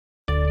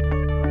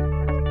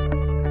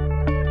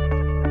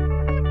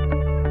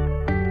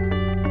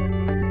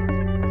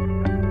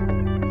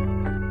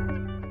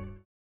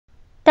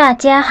大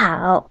家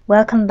好,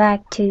 welcome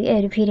back to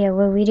Edupedia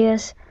World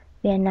Videos.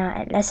 We are now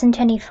at lesson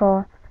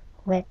 24,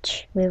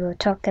 which we will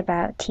talk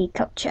about tea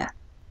culture.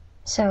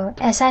 So,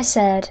 as I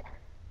said,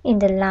 in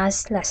the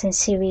last lesson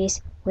series,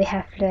 we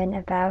have learned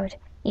about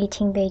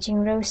eating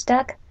Beijing roast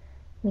duck,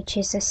 which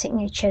is a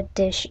signature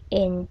dish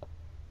in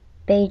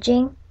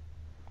Beijing.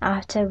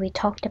 After we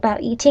talked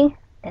about eating,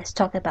 let's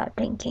talk about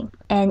drinking.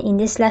 And in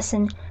this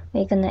lesson,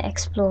 we're going to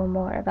explore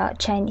more about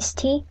Chinese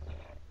tea,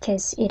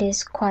 because it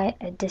is quite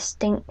a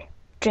distinct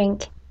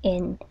drink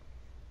in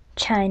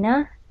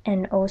China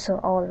and also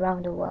all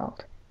around the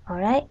world.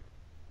 Alright,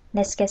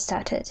 let's get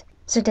started.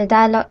 So the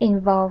dialogue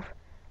involved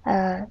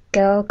a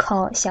girl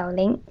called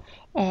Xiaoling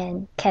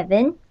and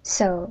Kevin.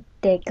 So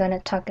they're gonna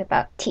talk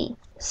about tea.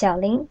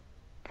 Xiaoling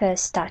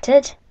first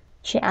started.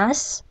 She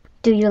asks,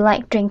 "Do you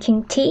like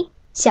drinking tea?"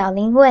 小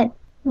林问，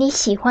你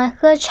喜欢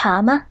喝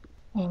茶吗？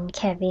 And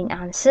Kevin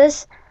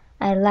answers,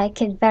 "I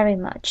like it very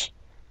much.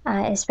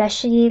 I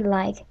especially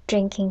like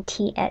drinking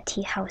tea at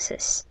tea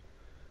houses."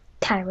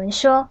 凯文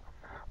说，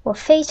我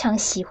非常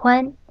喜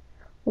欢，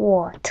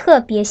我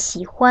特别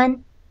喜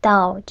欢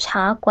到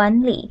茶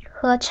馆里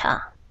喝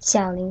茶。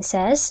Xiaoling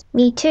says,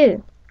 "Me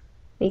too.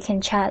 We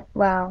can chat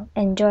while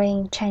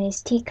enjoying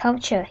Chinese tea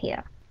culture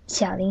here."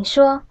 小林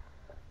说，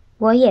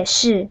我也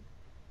是，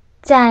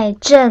在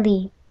这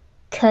里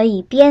可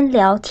以边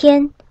聊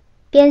天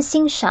边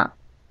欣赏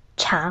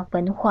茶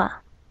文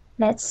化。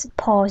Let's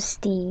pause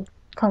the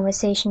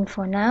conversation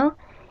for now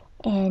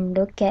and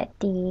look at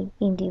the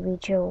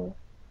individual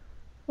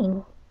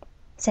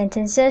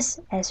sentences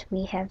as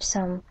we have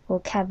some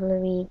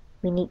vocabulary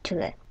we need to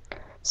learn.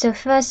 So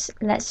first,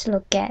 let's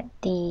look at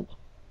the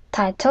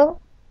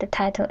title. The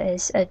title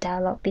is a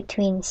dialogue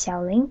between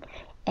Xiaoling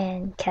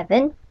and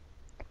Kevin.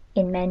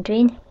 In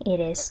Mandarin,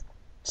 it is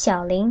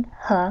小林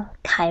和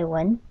凯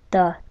文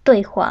的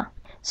对话.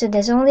 So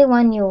there's only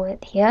one new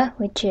word here,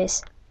 which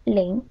is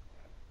Ling.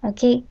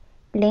 Okay,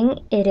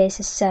 Ling, it is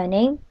a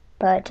surname,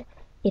 but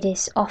it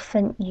is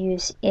often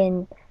used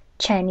in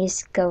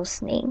Chinese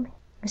girl's name.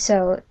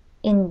 So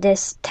in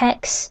this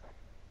text,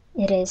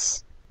 it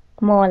is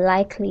more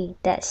likely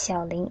that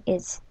Xiaoling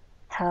is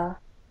her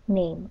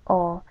name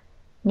or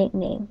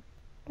nickname,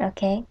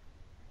 okay,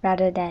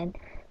 rather than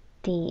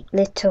the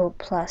little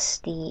plus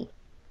the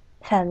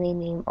family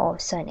name or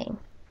surname.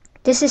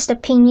 This is the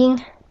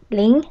pinyin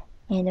Ling,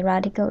 and the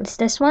radical is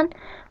this one,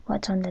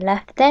 what's on the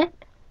left there.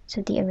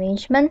 So the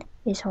arrangement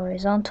is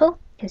horizontal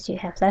because you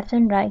have left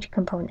and right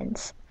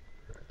components.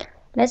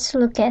 Let's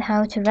look at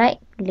how to write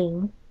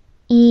Ling.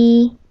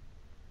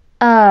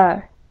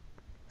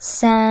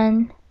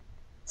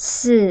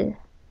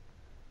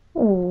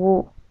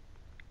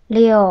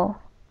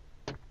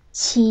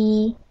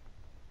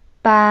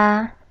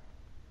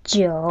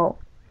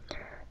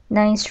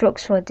 9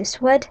 strokes for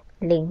this word,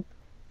 Ling.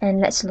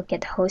 And let's look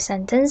at the whole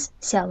sentence.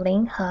 小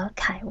林和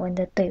凯文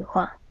的对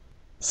话。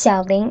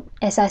小林,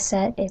 as I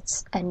said,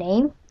 it's a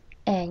name,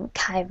 and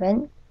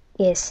Kevin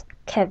is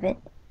Kevin.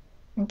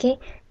 Okay,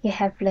 you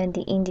have learned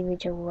the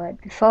individual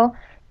word before.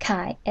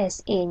 Kai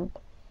as in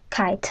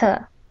凯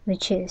特,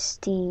 which is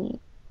the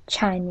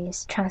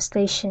Chinese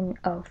translation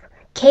of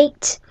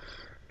Kate.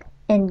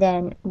 And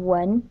then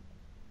Wen,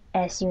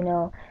 as you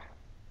know,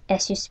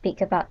 as you speak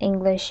about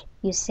English,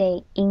 you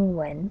say 英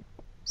文.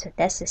 So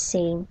that's the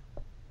same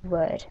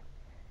word.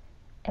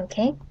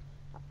 Okay?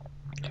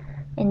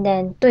 And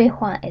then 对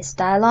话 is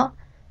dialogue.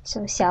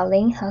 So 小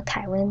林和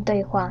凯文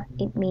对话,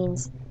 it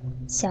means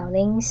小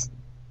林's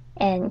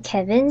and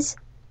Kevin's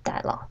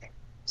dialogue.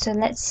 So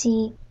let's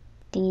see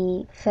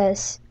the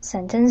first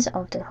sentence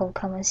of the whole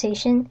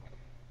conversation.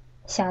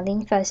 小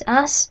林 first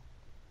asks,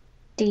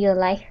 "Do you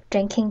like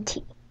drinking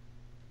tea?"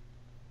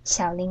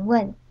 小林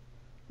问，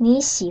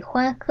你喜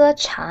欢喝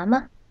茶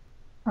吗?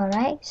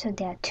 Alright, so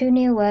there are two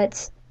new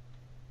words,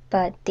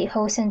 but the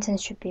whole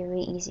sentence should be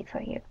really easy for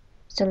you.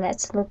 So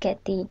let's look at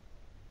the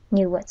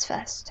new words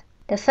first.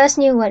 The first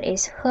new word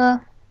is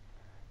喝.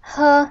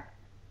 喝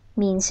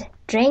means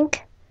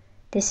drink.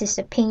 This is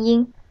the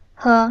pinyin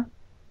喝,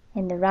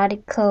 and the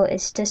radical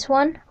is this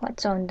one,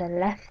 what's on the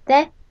left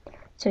there.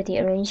 So the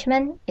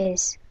arrangement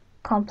is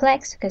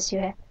complex because you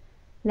have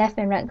left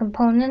and right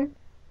component,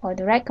 or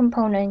the right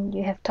component,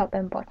 you have top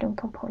and bottom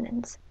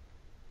components.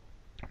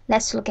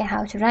 Let's look at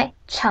how to write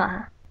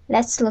茶.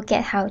 Let's look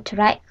at how to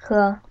write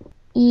喝.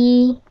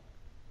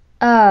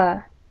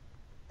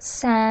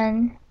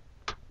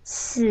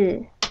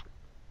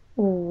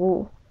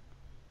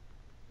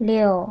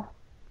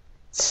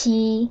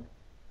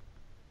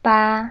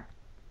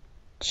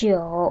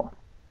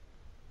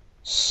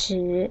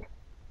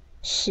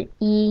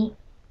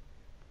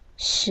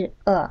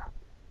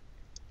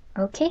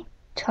 Okay,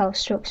 12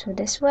 strokes for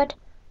this word,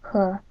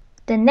 喝.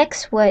 The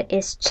next word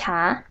is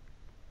茶.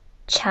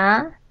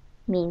 茶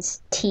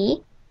means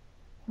tea.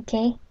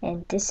 Okay,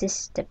 and this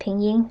is the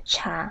pinyin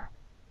茶.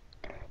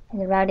 And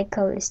the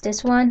radical is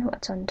this one,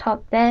 what's on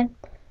top there.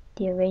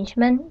 The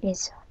arrangement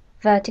is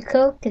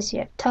vertical because you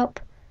have top,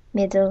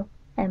 middle,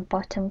 and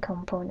bottom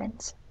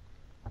components.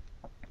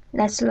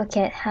 Let's look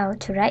at how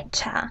to write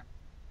茶.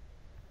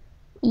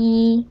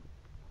 1、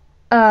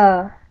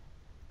二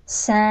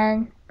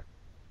三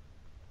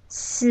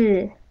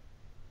四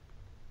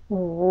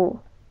五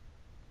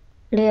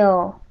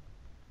六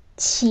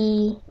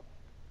七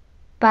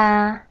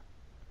八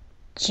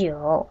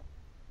九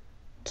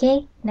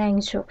Okay,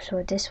 9 strokes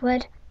for this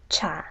word,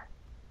 茶.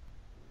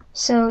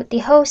 So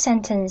the whole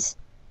sentence,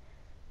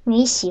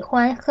 你喜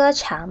欢喝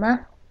茶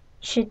吗?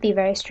 should be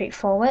very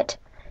straightforward.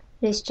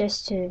 It's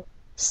just to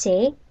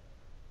say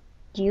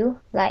you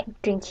like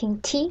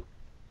drinking tea.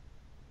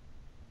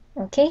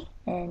 Okay,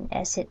 and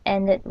as it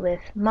ended with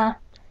ma,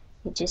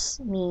 it just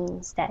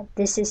means that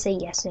this is a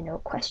yes or no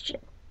question.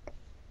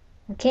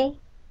 Okay,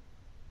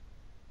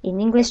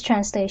 in English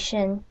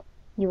translation,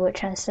 you will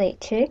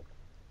translate to,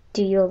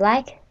 do you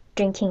like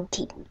drinking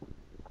tea?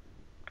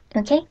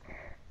 Okay,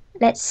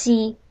 let's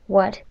see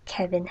what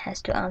Kevin has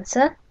to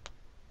answer.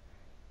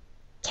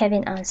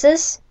 Kevin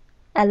answers,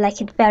 I like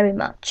it very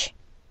much.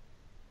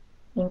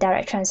 In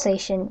direct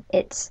translation,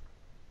 it's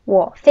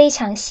我非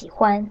常喜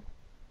欢.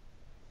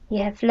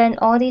 You have learned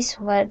all these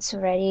words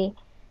already,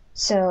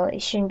 so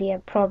it shouldn't be a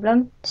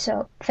problem.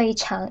 So 非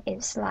常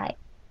is like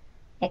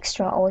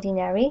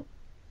extraordinary.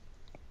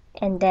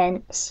 And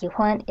then 喜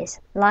欢 is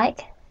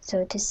like.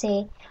 So to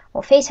say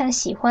我非常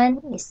喜欢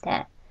is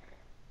that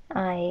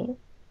I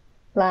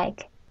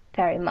like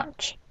very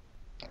much.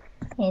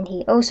 And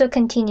he also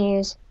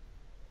continues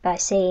by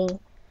saying,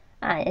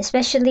 I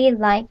especially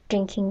like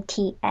drinking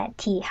tea at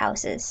tea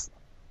houses.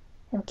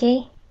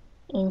 Okay,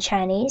 in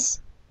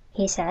Chinese,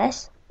 he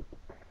says,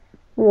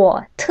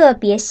 我特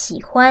别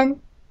喜欢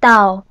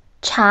到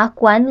茶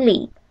馆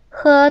里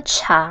喝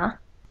茶.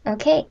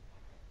 Okay,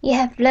 you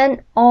have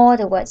learned all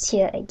the words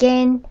here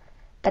again,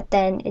 but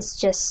then it's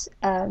just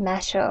a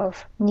matter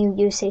of new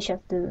usage of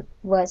the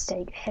words that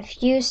you have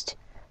used.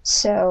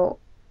 So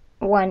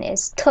one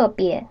is 特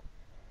别.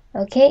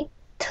 Okay,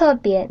 特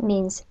别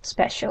means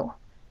special.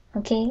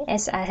 Okay,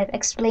 as I have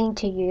explained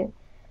to you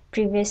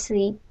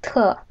previously,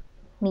 特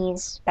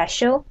means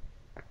special,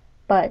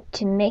 but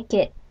to make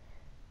it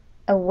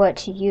a word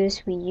to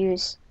use, we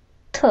use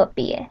特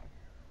别,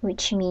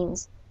 which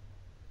means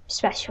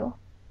special.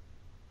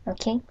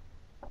 Okay,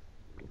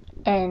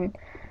 and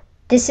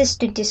this is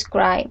to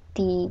describe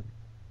the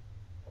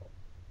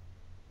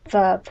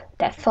verb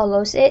that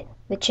follows it,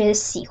 which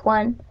is 喜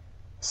欢.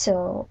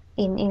 So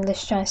in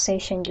English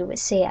translation, you would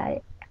say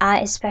I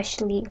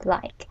especially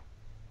like.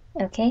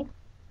 Okay,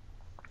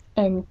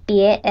 and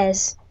别,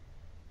 as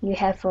you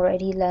have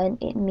already learned,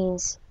 it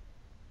means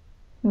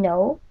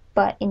no,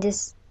 but in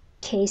this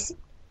case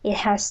it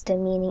has the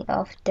meaning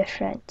of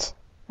different.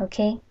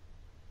 Okay,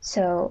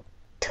 so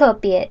特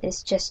别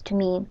is just to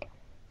mean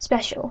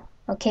special.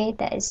 Okay,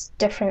 that is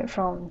different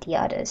from the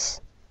others.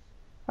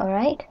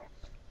 Alright,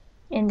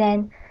 and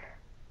then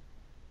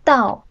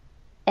到,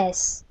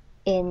 as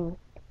in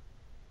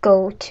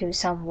go to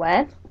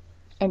somewhere,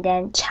 and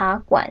then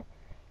茶馆,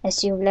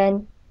 as you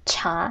learn,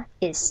 茶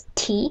is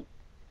tea,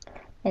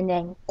 and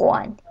then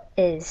馆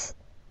is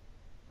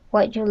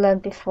what you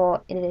learned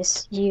before. It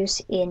is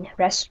used in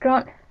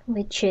restaurant,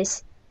 which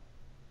is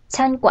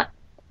餐馆.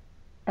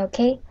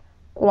 Okay,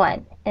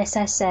 馆, as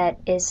I said,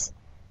 is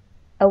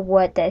a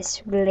word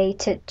that's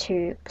related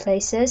to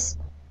places.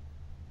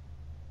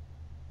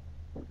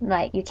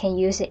 Like you can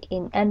use it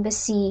in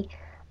embassy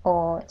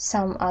or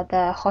some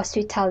other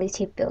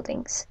hospitality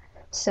buildings.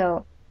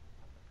 So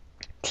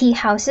tea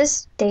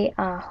houses, they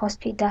are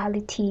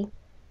hospitality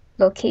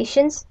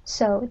locations,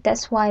 so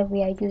that's why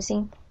we are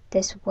using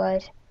this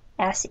word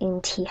as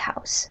in tea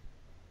house.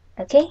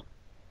 Okay,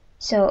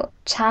 so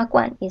茶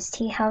馆 is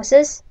tea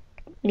houses,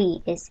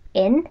 里 is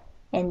in,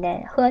 and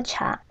then 喝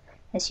茶,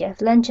 as you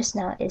have learned just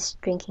now, is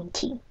drinking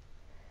tea.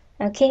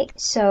 Okay,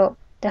 so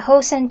the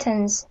whole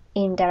sentence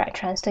in direct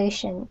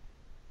translation,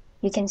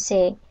 you can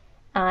say,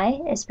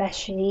 I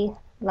especially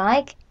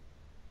like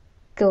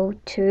go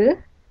to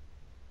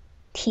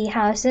tea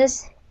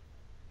houses,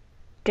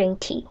 drink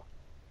tea.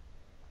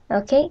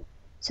 Okay,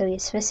 so you're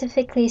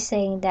specifically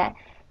saying that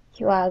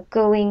you are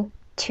going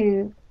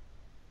to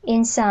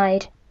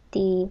inside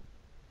the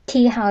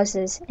tea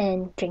houses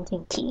and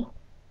drinking tea.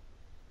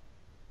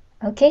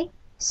 Okay,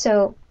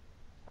 so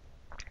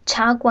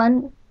茶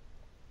馆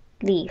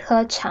里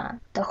喝茶,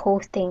 the whole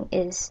thing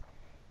is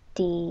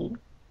the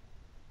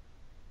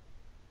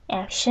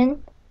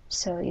action,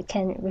 so you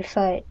can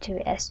refer it to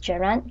as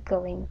gerund,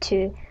 going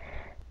to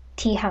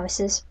tea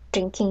houses,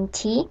 drinking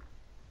tea.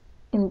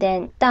 And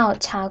then 到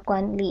茶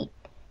馆里,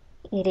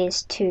 it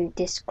is to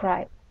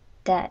describe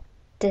that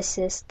this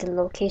is the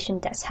location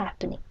that's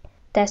happening.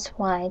 That's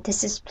why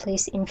this is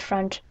placed in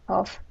front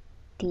of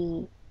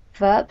the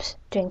verbs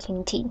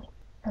drinking tea.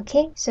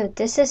 Okay, so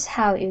this is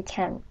how you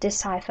can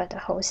decipher the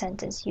whole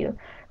sentence. You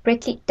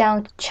break it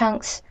down to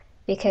chunks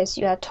because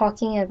you are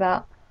talking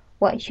about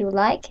what you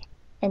like,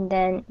 and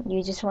then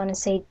you just want to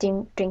say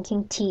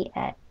drinking tea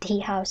at tea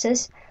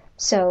houses.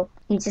 So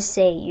you just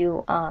say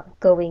you are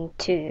going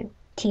to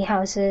tea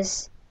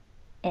houses,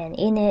 and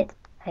in it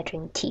I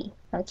drink tea.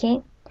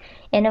 Okay,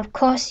 and of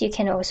course you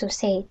can also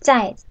say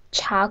在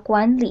茶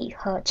馆里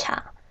喝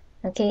茶.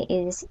 Okay,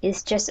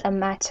 it's just a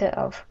matter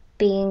of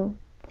being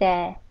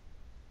there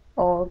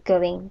or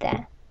going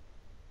there.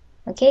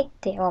 Okay,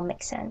 they all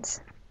make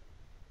sense.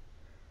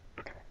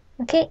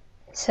 Okay,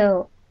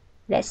 so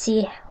let's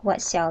see what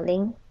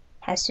Xiaoling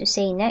has to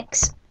say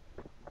next.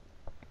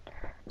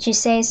 She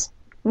says,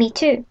 me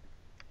too.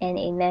 And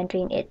in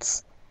Mandarin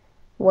it's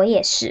我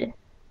也是.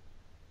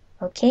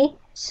 Okay,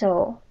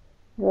 so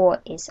我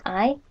is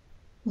I,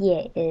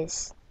 也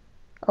is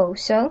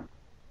also,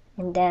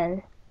 and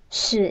then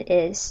是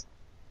is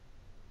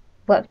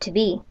verb to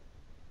be.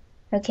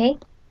 Okay,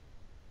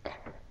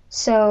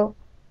 so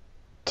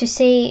to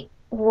say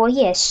我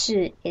也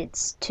是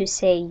it's to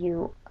say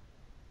you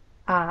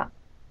are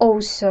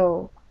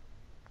also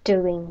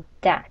doing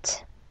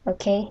that.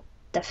 Okay,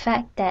 the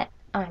fact that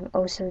I'm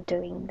also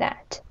doing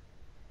that.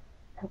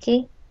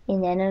 Okay,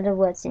 in other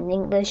words, in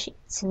English,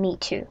 it's me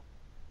too.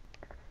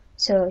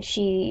 So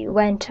she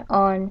went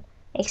on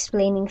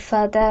explaining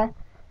further,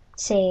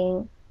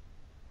 saying,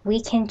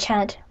 we can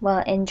chat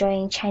while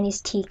enjoying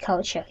Chinese tea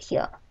culture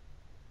here.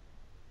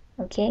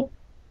 Okay,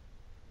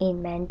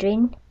 in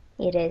Mandarin,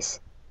 it is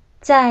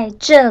在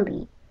这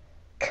里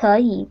可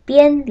以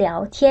边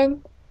聊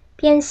天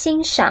边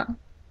欣赏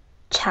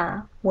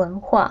茶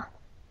文化.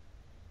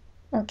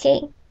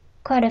 Okay,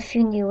 quite a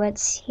few new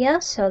words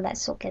here, so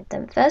let's look at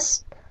them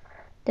first.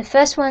 The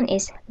first one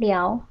is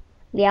聊.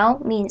 聊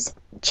means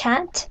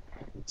chat,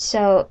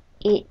 so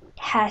it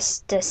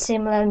has the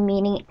similar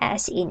meaning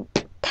as in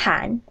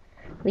谈,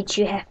 which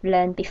you have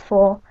learned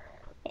before,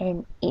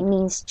 and it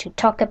means to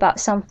talk about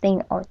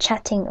something or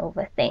chatting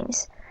over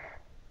things.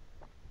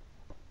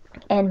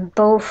 And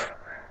both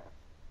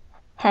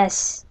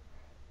has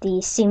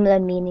the similar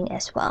meaning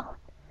as well.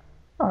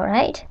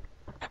 Alright,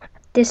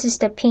 this is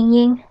the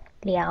pinyin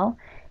聊,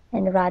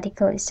 and the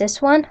radical is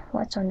this one,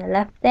 what's on the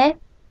left there.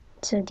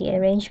 So the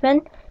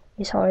arrangement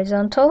is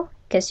horizontal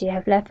because you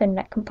have left and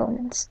right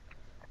components.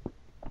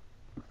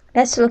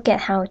 Let's look at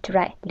how to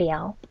write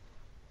聊.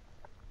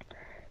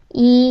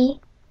 1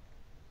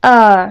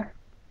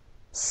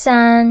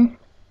 2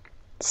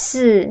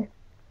 3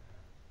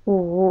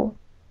 4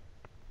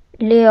 5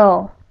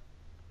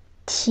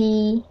 6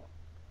 7 8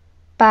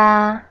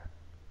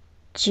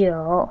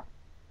 9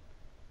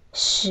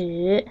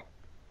 10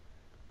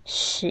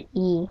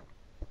 11.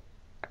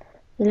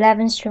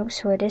 11 strokes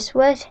for this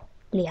word,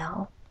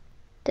 聊.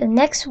 The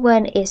next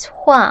word is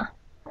画.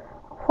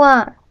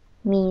 画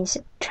means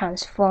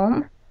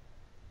transform,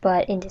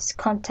 but in this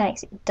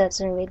context it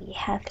doesn't really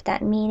have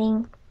that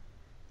meaning,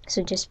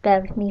 so just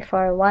bear with me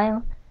for a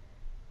while.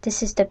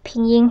 This is the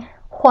pinyin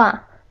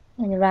画,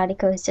 and the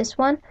radical is this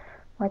one,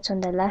 what's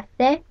on the left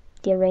there.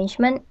 The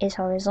arrangement is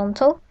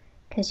horizontal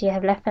because you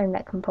have left and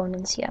right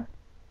components here.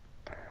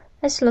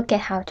 Let's look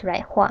at how to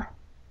write 画.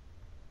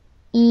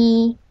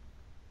 1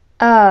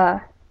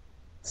 2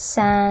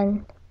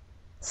 3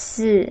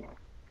 4.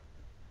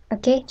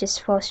 Okay,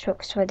 just 4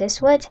 strokes for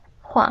this word,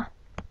 画.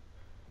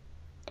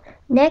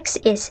 Next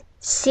is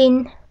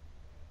心.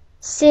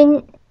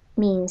 心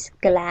means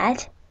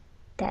glad,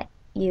 that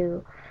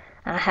you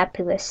are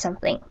happy with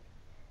something.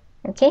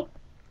 Okay,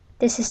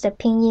 this is the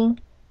pinyin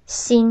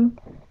心,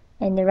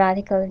 and the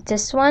radical is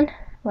this one,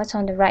 what's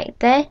on the right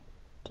there.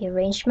 The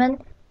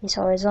arrangement is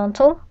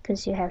horizontal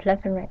because you have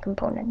left and right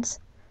components.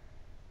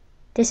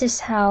 This is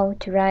how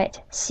to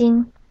write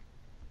心.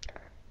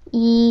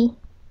 1 2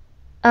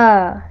 3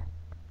 4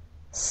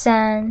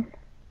 5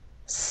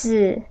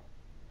 6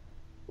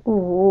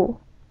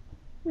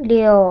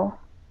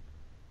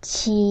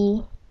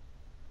 7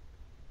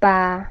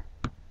 8.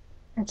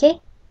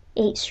 Okay,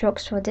 8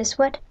 strokes for this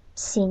word,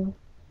 心.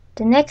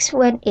 The next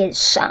word is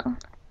赏.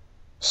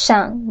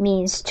 赏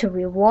means to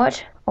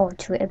reward or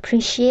to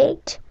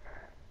appreciate.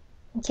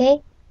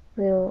 Okay,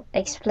 we'll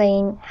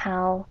explain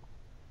how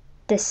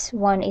this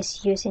one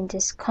is used in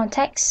this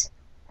context.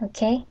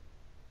 Okay,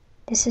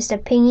 this is the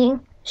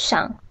pinyin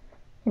赏,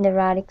 and the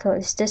radical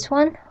is this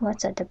one,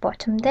 what's at the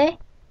bottom there.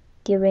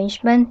 The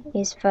arrangement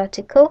is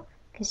vertical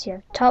because you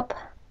have top,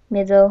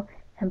 middle,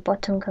 and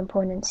bottom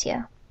components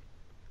here.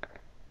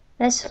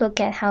 Let's look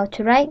at how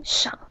to write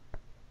赏.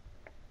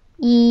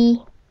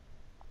 1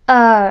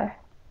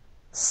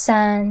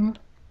 2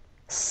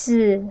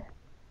 3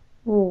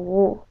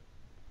 4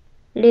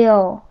 5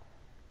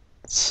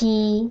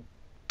 6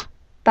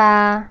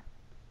 7 8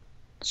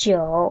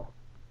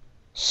 9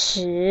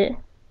 10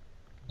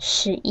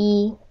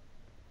 11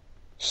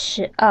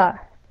 12.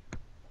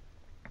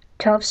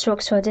 12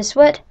 strokes for this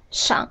word,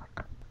 赏.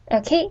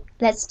 Okay,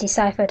 let's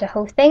decipher the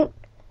whole thing.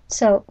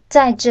 So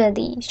在这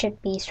里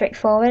should be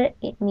straightforward.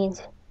 It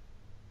means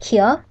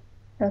here.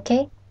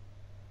 Okay,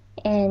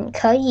 and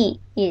可以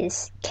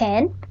is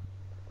can,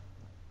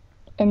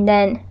 and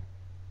then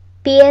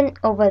边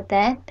over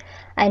there.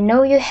 I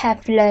know you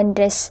have learned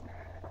this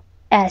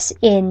as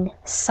in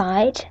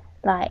side,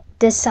 like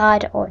this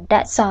side or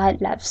that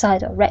side, left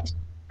side or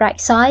right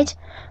side,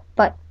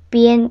 but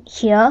边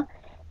here,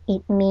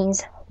 it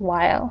means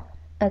while.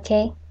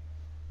 Okay,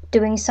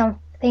 doing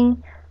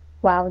something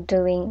while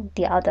doing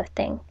the other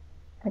thing.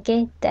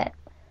 Okay, that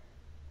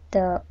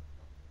the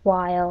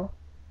while,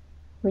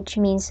 which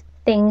means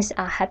things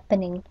are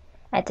happening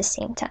at the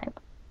same time.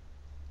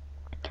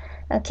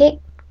 Okay,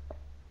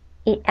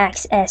 it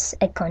acts as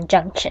a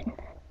conjunction.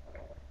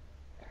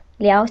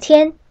 聊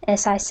天,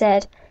 as I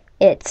said,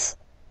 it's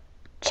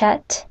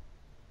chat.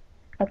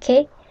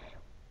 Okay,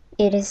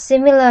 it is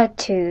similar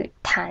to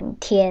谈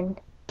天.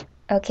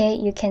 Okay,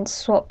 you can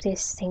swap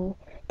these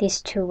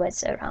two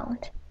words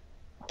around.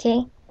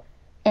 Okay,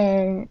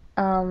 and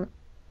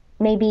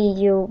maybe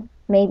you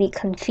may be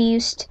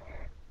confused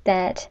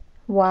that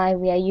why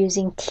we are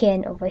using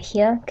天 over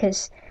here,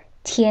 because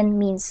天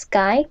means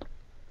sky,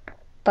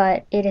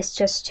 but it is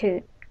just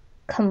to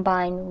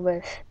combine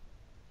with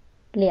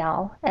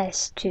聊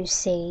as to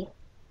say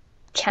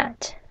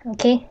chat.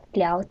 Okay,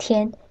 聊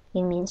天,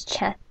 it means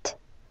chat.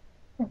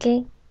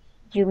 Okay,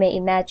 you may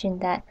imagine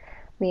that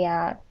we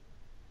are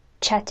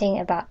chatting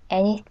about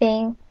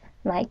anything.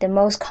 Like the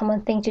most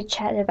common thing to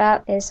chat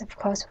about is, of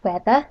course,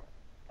 weather,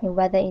 and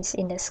weather is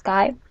in the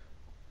sky.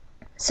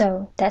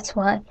 So that's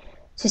why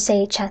to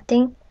say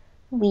chatting,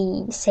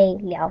 we say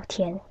聊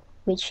天,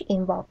 which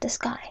involve the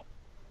sky.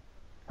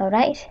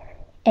 Alright,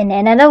 and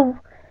another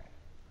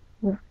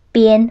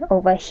边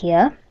over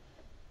here,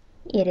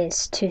 it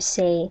is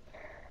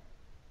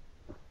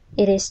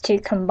to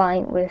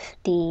combine with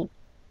the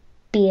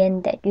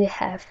边 that you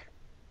have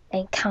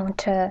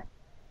encountered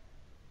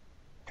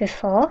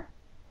before,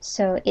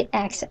 so it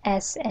acts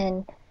as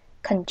an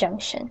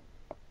conjunction.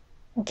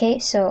 Okay,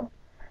 so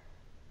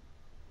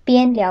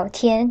边聊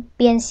天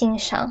边欣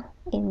赏,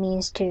 it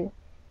means to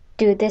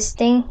do this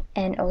thing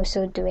and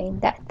also doing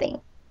that thing.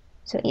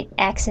 So it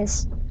acts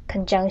as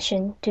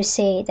conjunction to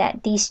say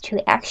that these two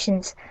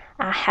actions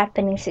are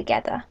happening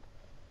together.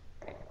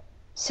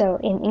 So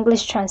in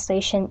English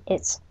translation,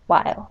 it's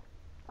while.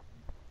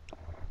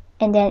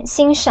 And then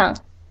欣赏.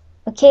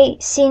 Okay,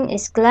 欣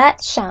is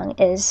glad, 赏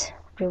is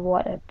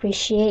reward,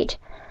 appreciate,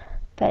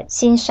 but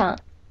欣赏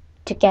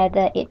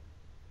together it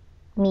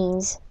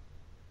means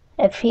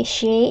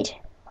appreciate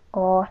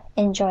or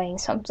enjoying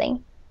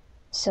something.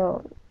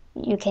 So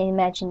you can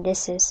imagine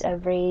this is a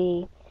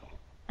very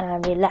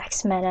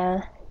relaxed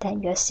manner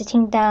that you're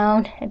sitting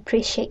down,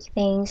 appreciate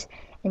things,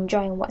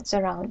 enjoying what's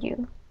around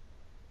you.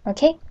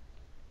 Okay,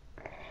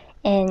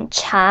 and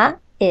茶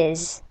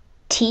is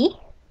tea,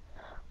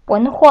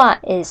 文化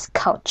is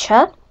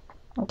culture.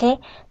 Okay,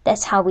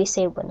 that's how we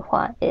say 文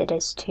化. It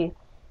is to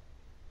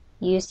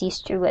use these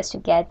two words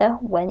together.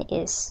 文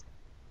is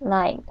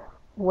like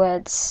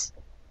words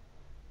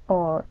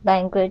or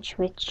language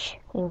which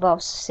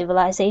involves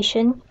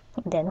civilization,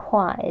 and then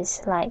化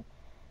is like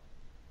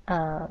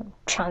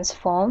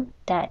transform,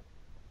 that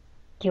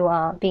you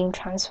are being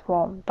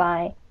transformed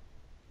by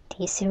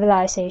the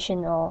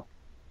civilization or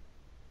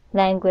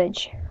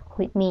language,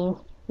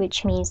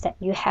 which means that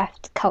you have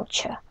the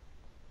culture.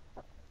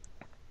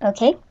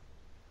 Okay,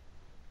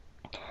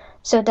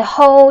 so the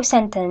whole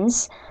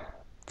sentence,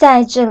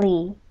 在这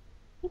里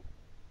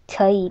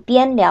可以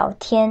边聊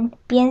天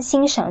边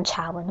欣赏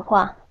茶文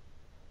化.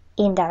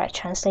 Indirect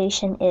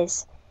translation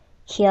is,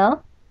 here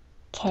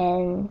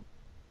can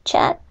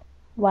chat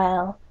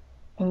while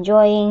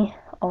enjoying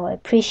or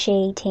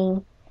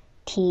appreciating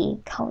tea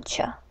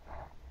culture.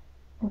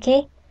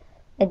 Okay,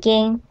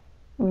 again,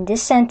 in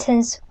this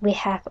sentence we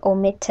have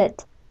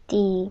omitted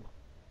the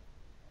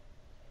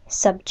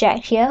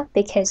subject here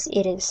because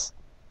it is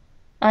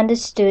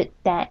understood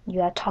that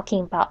you are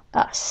talking about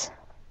us.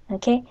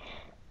 Okay,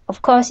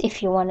 of course,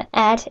 if you want to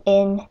add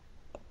in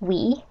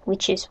we,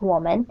 which is 我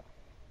们,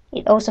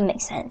 it also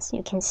makes sense.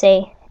 You can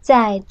say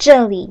在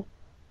这里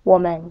我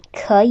们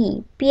可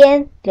以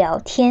边聊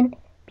天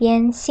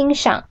边欣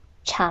赏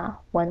茶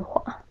文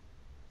化.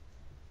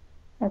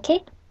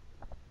 Okay,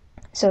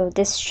 so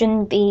this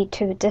shouldn't be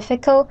too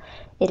difficult.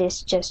 It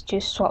is just to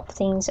swap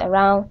things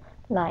around,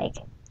 like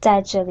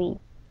在这里,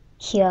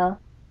 here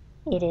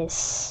it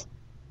is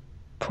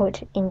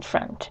put in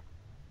front.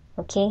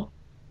 Okay,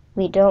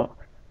 we don't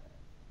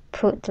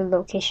put the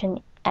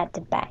location at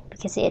the back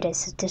because it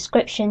is a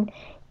description.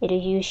 It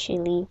is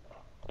usually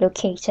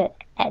located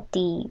at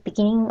the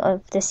beginning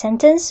of the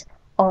sentence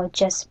or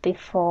just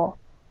before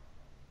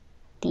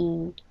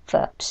the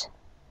verbs.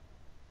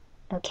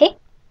 Okay,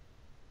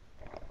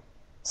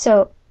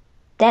 so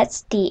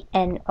that's the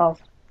end of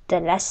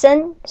the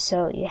lesson.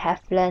 So you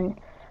have learned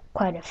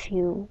quite a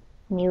few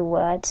new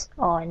words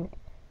on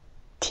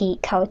tea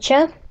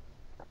culture,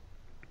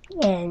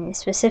 and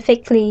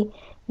specifically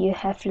you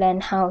have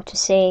learned how to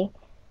say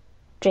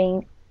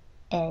drink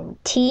and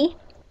tea.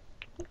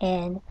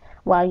 And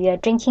while you are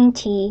drinking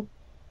tea,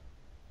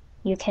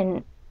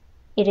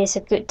 it is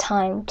a good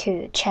time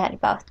to chat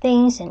about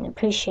things and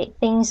appreciate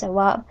things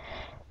around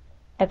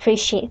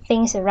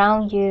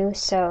you.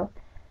 So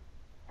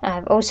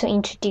I've also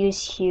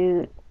introduced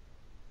you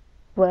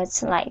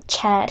words like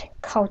chat,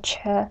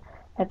 culture,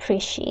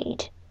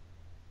 appreciate,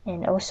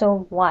 and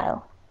also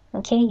while.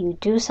 Okay, you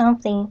do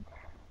something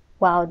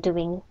while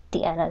doing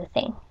the another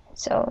thing.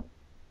 So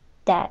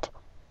that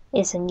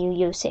is a new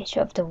usage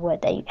of the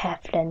word that you have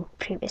learned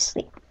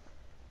previously.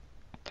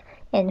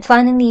 And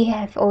finally, you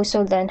have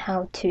also learned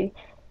how to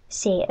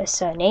say a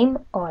surname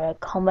or a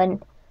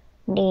common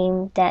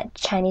name that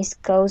Chinese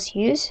girls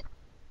use.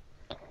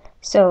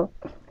 So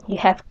you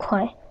have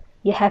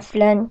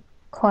learned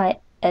quite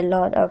a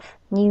lot of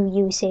new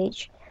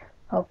usage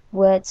of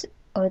words,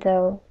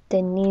 although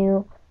the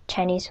new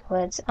Chinese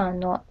words are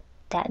not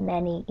that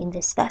many in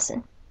this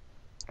lesson.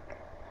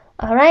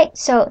 Alright,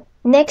 so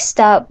next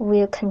up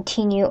we'll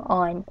continue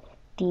on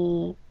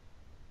the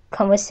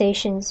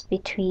conversations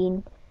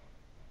between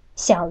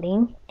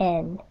Xiaoling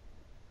and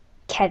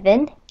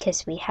Kevin,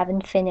 because we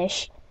haven't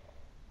finished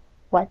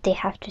what they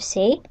have to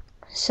say.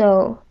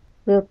 So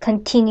we'll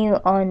continue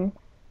on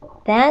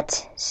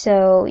that,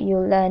 so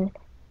you'll learn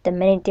the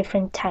many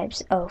different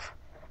types of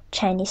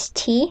Chinese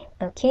tea.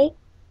 Okay,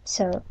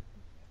 so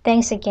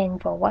thanks again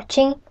for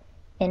watching,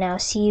 and I'll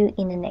see you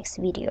in the next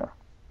video.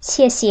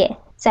 谢谢，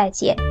再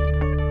见。